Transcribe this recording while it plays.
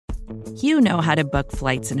You know how to book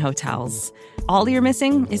flights and hotels. All you're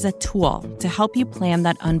missing is a tool to help you plan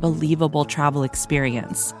that unbelievable travel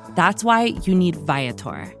experience. That's why you need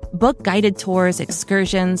Viator. Book guided tours,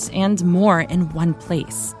 excursions, and more in one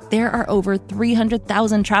place. There are over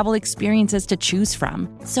 300,000 travel experiences to choose from,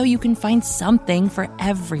 so you can find something for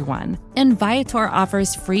everyone. And Viator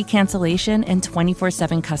offers free cancellation and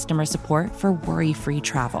 24/7 customer support for worry-free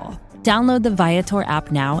travel. Download the Viator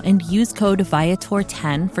app now and use code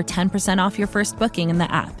Viator10 for 10% off your first booking in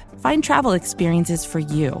the app. Find travel experiences for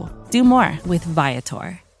you. Do more with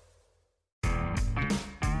Viator.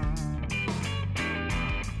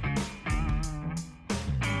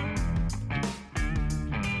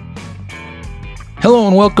 Hello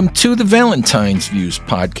and welcome to the Valentine's Views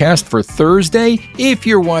podcast for Thursday. If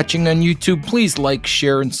you're watching on YouTube, please like,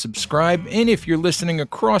 share, and subscribe. And if you're listening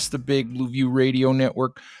across the Big Blue View radio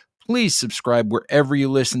network, please subscribe wherever you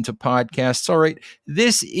listen to podcasts. All right,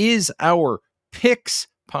 this is our picks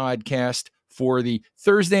podcast for the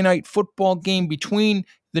Thursday night football game between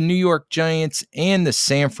the New York Giants and the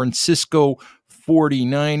San Francisco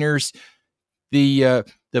 49ers. The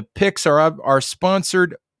picks are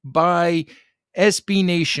sponsored by SB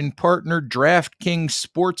Nation partner DraftKings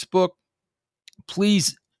Sportsbook.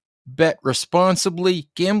 Please bet responsibly.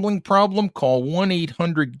 Gambling problem? Call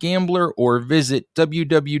 1-800-GAMBLER or visit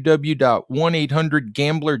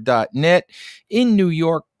www.1800gambler.net. In New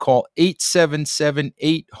York, call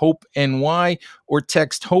 877-8-HOPE-NY or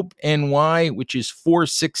text HOPE-NY, which is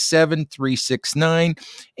 467-369.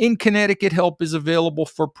 In Connecticut, help is available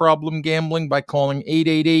for problem gambling by calling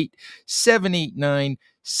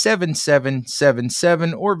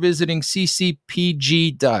 888-789-7777 or visiting ccpg.org.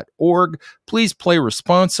 Please play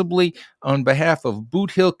responsibly. On behalf of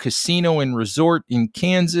Boot Hill Casino and Resort in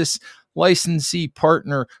Kansas, licensee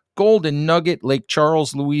partner Golden Nugget, Lake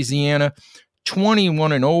Charles, Louisiana,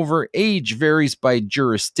 21 and over, age varies by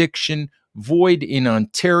jurisdiction, void in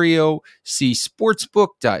Ontario. See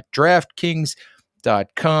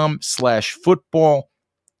sportsbook.draftkings.com/football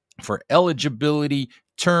for eligibility,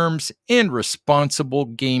 terms, and responsible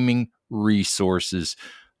gaming resources.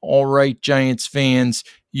 All right, Giants fans,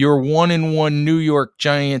 your 1-1 New York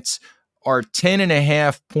Giants are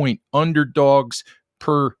 10.5-point underdogs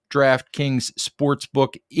per DraftKings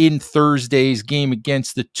Sportsbook in Thursday's game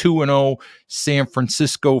against the 2-0 San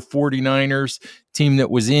Francisco 49ers, team that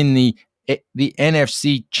was in the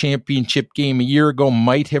NFC Championship game a year ago,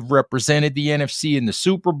 might have represented the NFC in the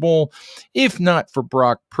Super Bowl, if not for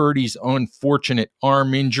Brock Purdy's unfortunate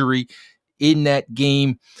arm injury in that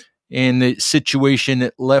game and the situation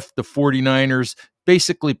that left the 49ers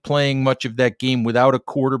basically playing much of that game without a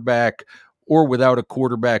quarterback, or without a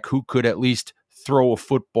quarterback who could at least throw a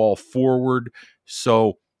football forward.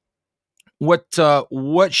 So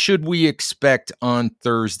what should we expect on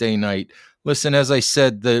Thursday night? Listen, as I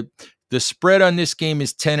said, the spread on this game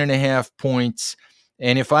is 10.5 points.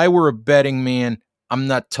 And if I were a betting man, I'm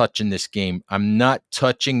not touching this game. I'm not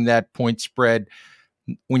touching that point spread.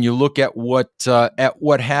 When you look at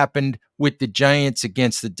what happened with the Giants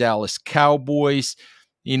against the Dallas Cowboys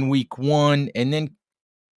in week 1, and then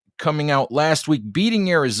coming out last week,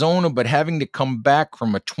 beating Arizona, but having to come back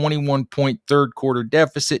from a 21-point third quarter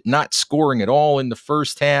deficit, not scoring at all in the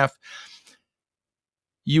first half.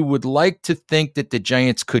 You would like to think that the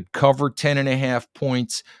Giants could cover 10.5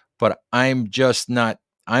 points, but I'm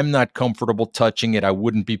not comfortable touching it. I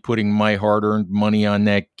wouldn't be putting my hard-earned money on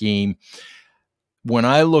that game. When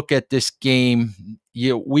I look at this game,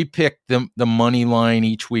 we pick the money line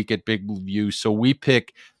each week at Big Blue View. So we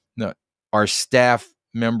pick, our staff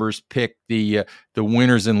members pick the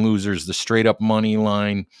winners and losers, the straight up money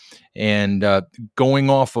line. And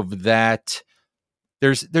going off of that,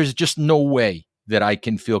 there's just no way that I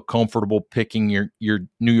can feel comfortable picking your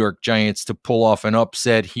New York Giants to pull off an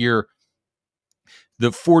upset here.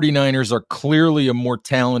 The 49ers are clearly a more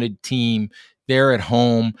talented team. They're at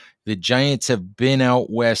home. The Giants have been out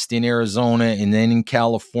west in Arizona and then in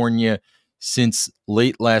California since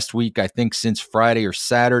late last week, I think since Friday or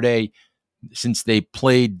Saturday, since they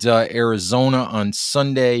played Arizona on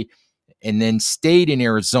Sunday and then stayed in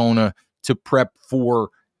Arizona to prep for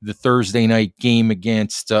the Thursday night game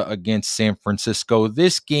against San Francisco.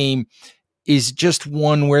 This game is just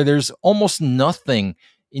one where there's almost nothing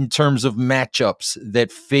in terms of matchups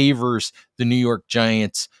that favors the New York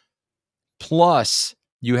Giants. Plus,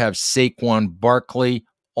 you have Saquon Barkley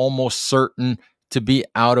almost certain to be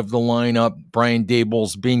out of the lineup. Brian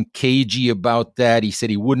Daboll's being cagey about that. He said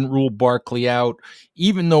he wouldn't rule Barkley out,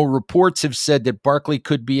 even though reports have said that Barkley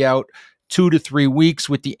could be out 2 to 3 weeks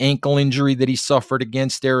with the ankle injury that he suffered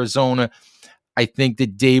against Arizona. I think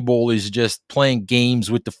that Daboll is just playing games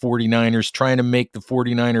with the 49ers, trying to make the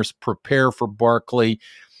 49ers prepare for Barkley.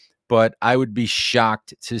 But I would be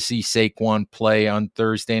shocked to see Saquon play on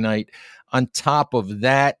Thursday night. On top of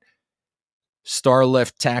that, star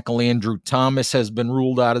left tackle Andrew Thomas has been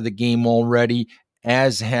ruled out of the game already,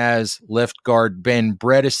 as has left guard Ben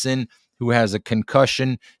Bredeson, who has a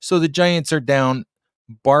concussion. So the Giants are down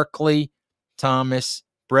Barkley, Thomas,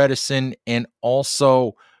 Bredeson, and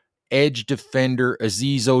also edge defender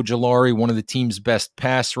Azeez Ojulari, one of the team's best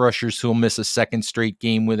pass rushers, who will miss a second straight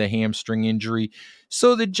game with a hamstring injury.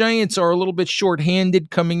 So the Giants are a little bit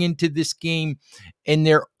shorthanded coming into this game, and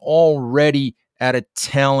they're already at a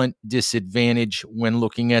talent disadvantage when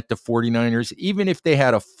looking at the 49ers. Even if they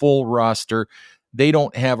had a full roster, they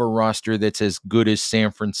don't have a roster that's as good as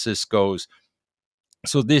San Francisco's.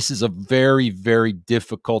 So this is a very, very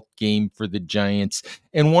difficult game for the Giants.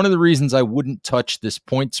 And one of the reasons I wouldn't touch this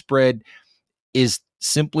point spread is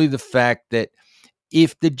simply the fact that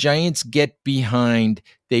if the Giants get behind,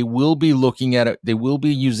 they will be looking at it. They will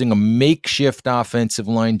be using a makeshift offensive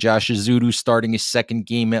line. Josh Azudu starting his second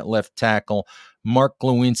game at left tackle. Mark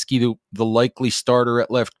Glowinski, the likely starter at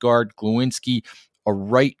left guard. Glowinski, a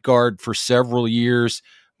right guard for several years,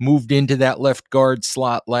 moved into that left guard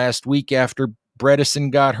slot last week after Bredeson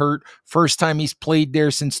got hurt. First time he's played there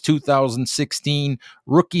since 2016.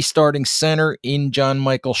 Rookie starting center in John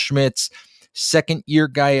Michael Schmitz. Second-year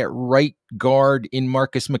guy at right guard in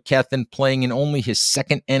Marcus McKethan, playing in only his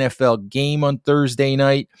second NFL game on Thursday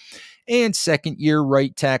night. And second-year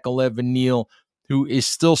right tackle Evan Neal, who is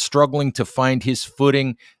still struggling to find his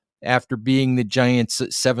footing after being the Giants'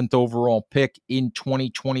 7th overall pick in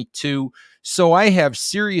 2022. So I have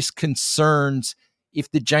serious concerns if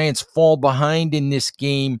the Giants fall behind in this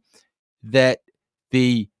game that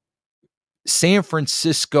the San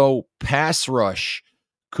Francisco pass rush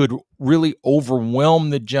could really overwhelm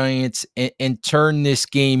the Giants and turn this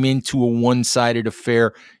game into a one-sided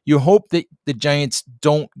affair. You hope that the Giants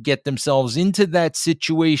don't get themselves into that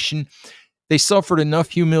situation. They suffered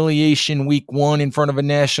enough humiliation week one in front of a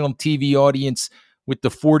national TV audience with the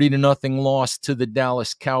 40-0 loss to the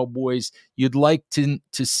Dallas Cowboys. You'd like to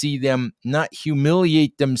see them not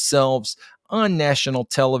humiliate themselves on national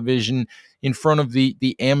television in front of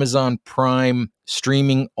the Amazon Prime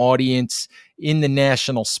streaming audience in the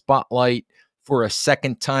national spotlight for a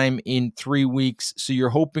second time in 3 weeks. So you're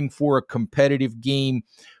hoping for a competitive game,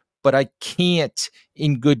 but I can't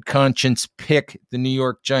in good conscience pick the New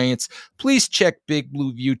York Giants. Please check Big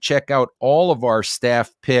Blue View. Check out all of our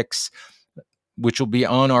staff picks, which will be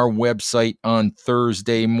on our website on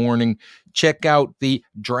Thursday morning. Check out the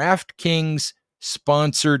DraftKings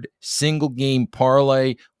sponsored single game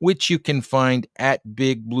parlay, which you can find at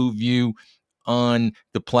Big Blue View on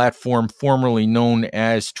the platform formerly known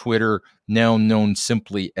as Twitter, now known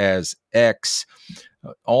simply as X.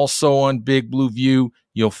 Also on Big Blue View,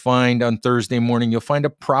 you'll find on Thursday morning, you'll find a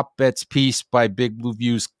prop bets piece by Big Blue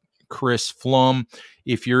View's Chris Flum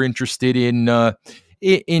if you're interested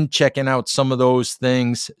in checking out some of those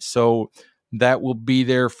things. So that will be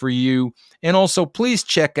there for you. And also, please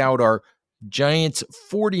check out our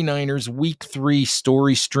Giants-49ers Week 3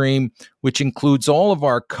 story stream, which includes all of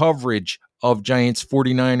our coverage of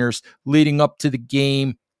Giants-49ers leading up to the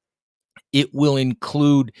game. It will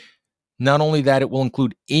include not only that, it will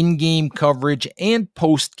include in-game coverage and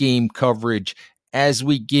post-game coverage as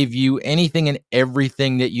we give you anything and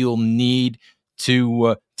everything that you'll need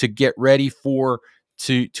to get ready for,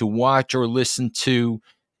 to watch or listen to,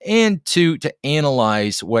 and to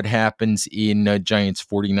analyze what happens in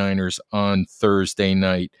Giants-49ers on Thursday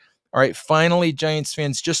night. All right, finally, Giants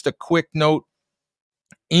fans, just a quick note,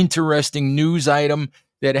 interesting news item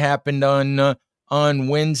that happened on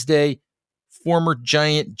Wednesday. Former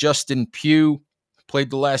Giant Justin Pugh played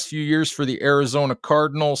the last few years for the Arizona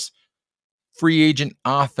Cardinals. Free agent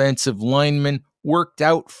offensive lineman, worked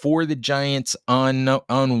out for the Giants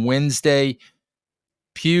on Wednesday.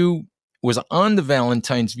 Pugh was on the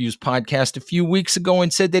Valentine's Views podcast a few weeks ago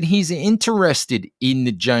and said that he's interested in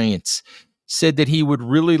the Giants. Said that he would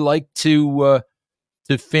really like to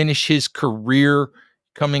finish his career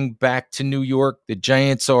coming back to New York. The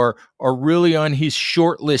Giants are really on his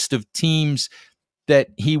short list of teams that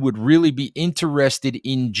he would really be interested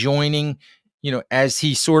in joining, as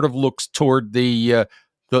he sort of looks toward the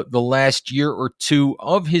last year or two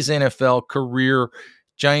of his NFL career.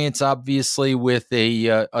 Giants, obviously, with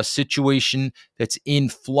a situation that's in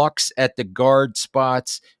flux at the guard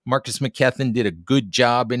spots. Marcus McKethan did a good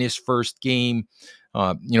job in his first game.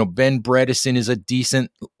 Ben Bredeson is a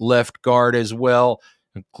decent left guard as well.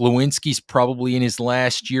 Glowinski's probably in his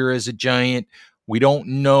last year as a Giant. We don't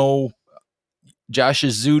know Josh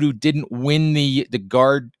Azudu didn't win the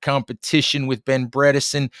guard competition with Ben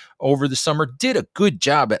Bredesen over the summer. Did a good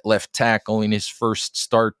job at left tackle in his first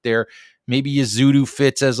start there. Maybe Azudu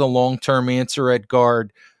fits as a long-term answer at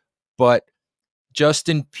guard. But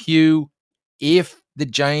Justin Pugh, if the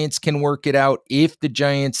Giants can work it out, if the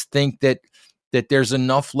Giants think that there's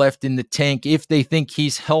enough left in the tank, if they think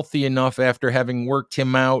he's healthy enough after having worked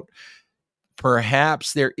him out,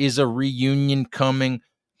 perhaps there is a reunion coming.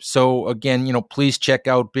 So again, please check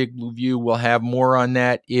out Big Blue View. We'll have more on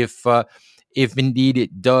that if indeed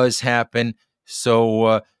it does happen.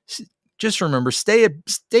 So just remember, stay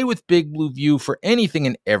with Big Blue View for anything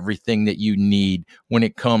and everything that you need when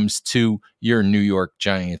it comes to your New York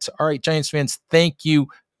Giants. All right, Giants fans, thank you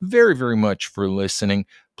very, very much for listening.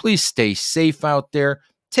 Please stay safe out there.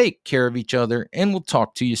 Take care of each other, and we'll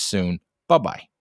talk to you soon. Bye-bye.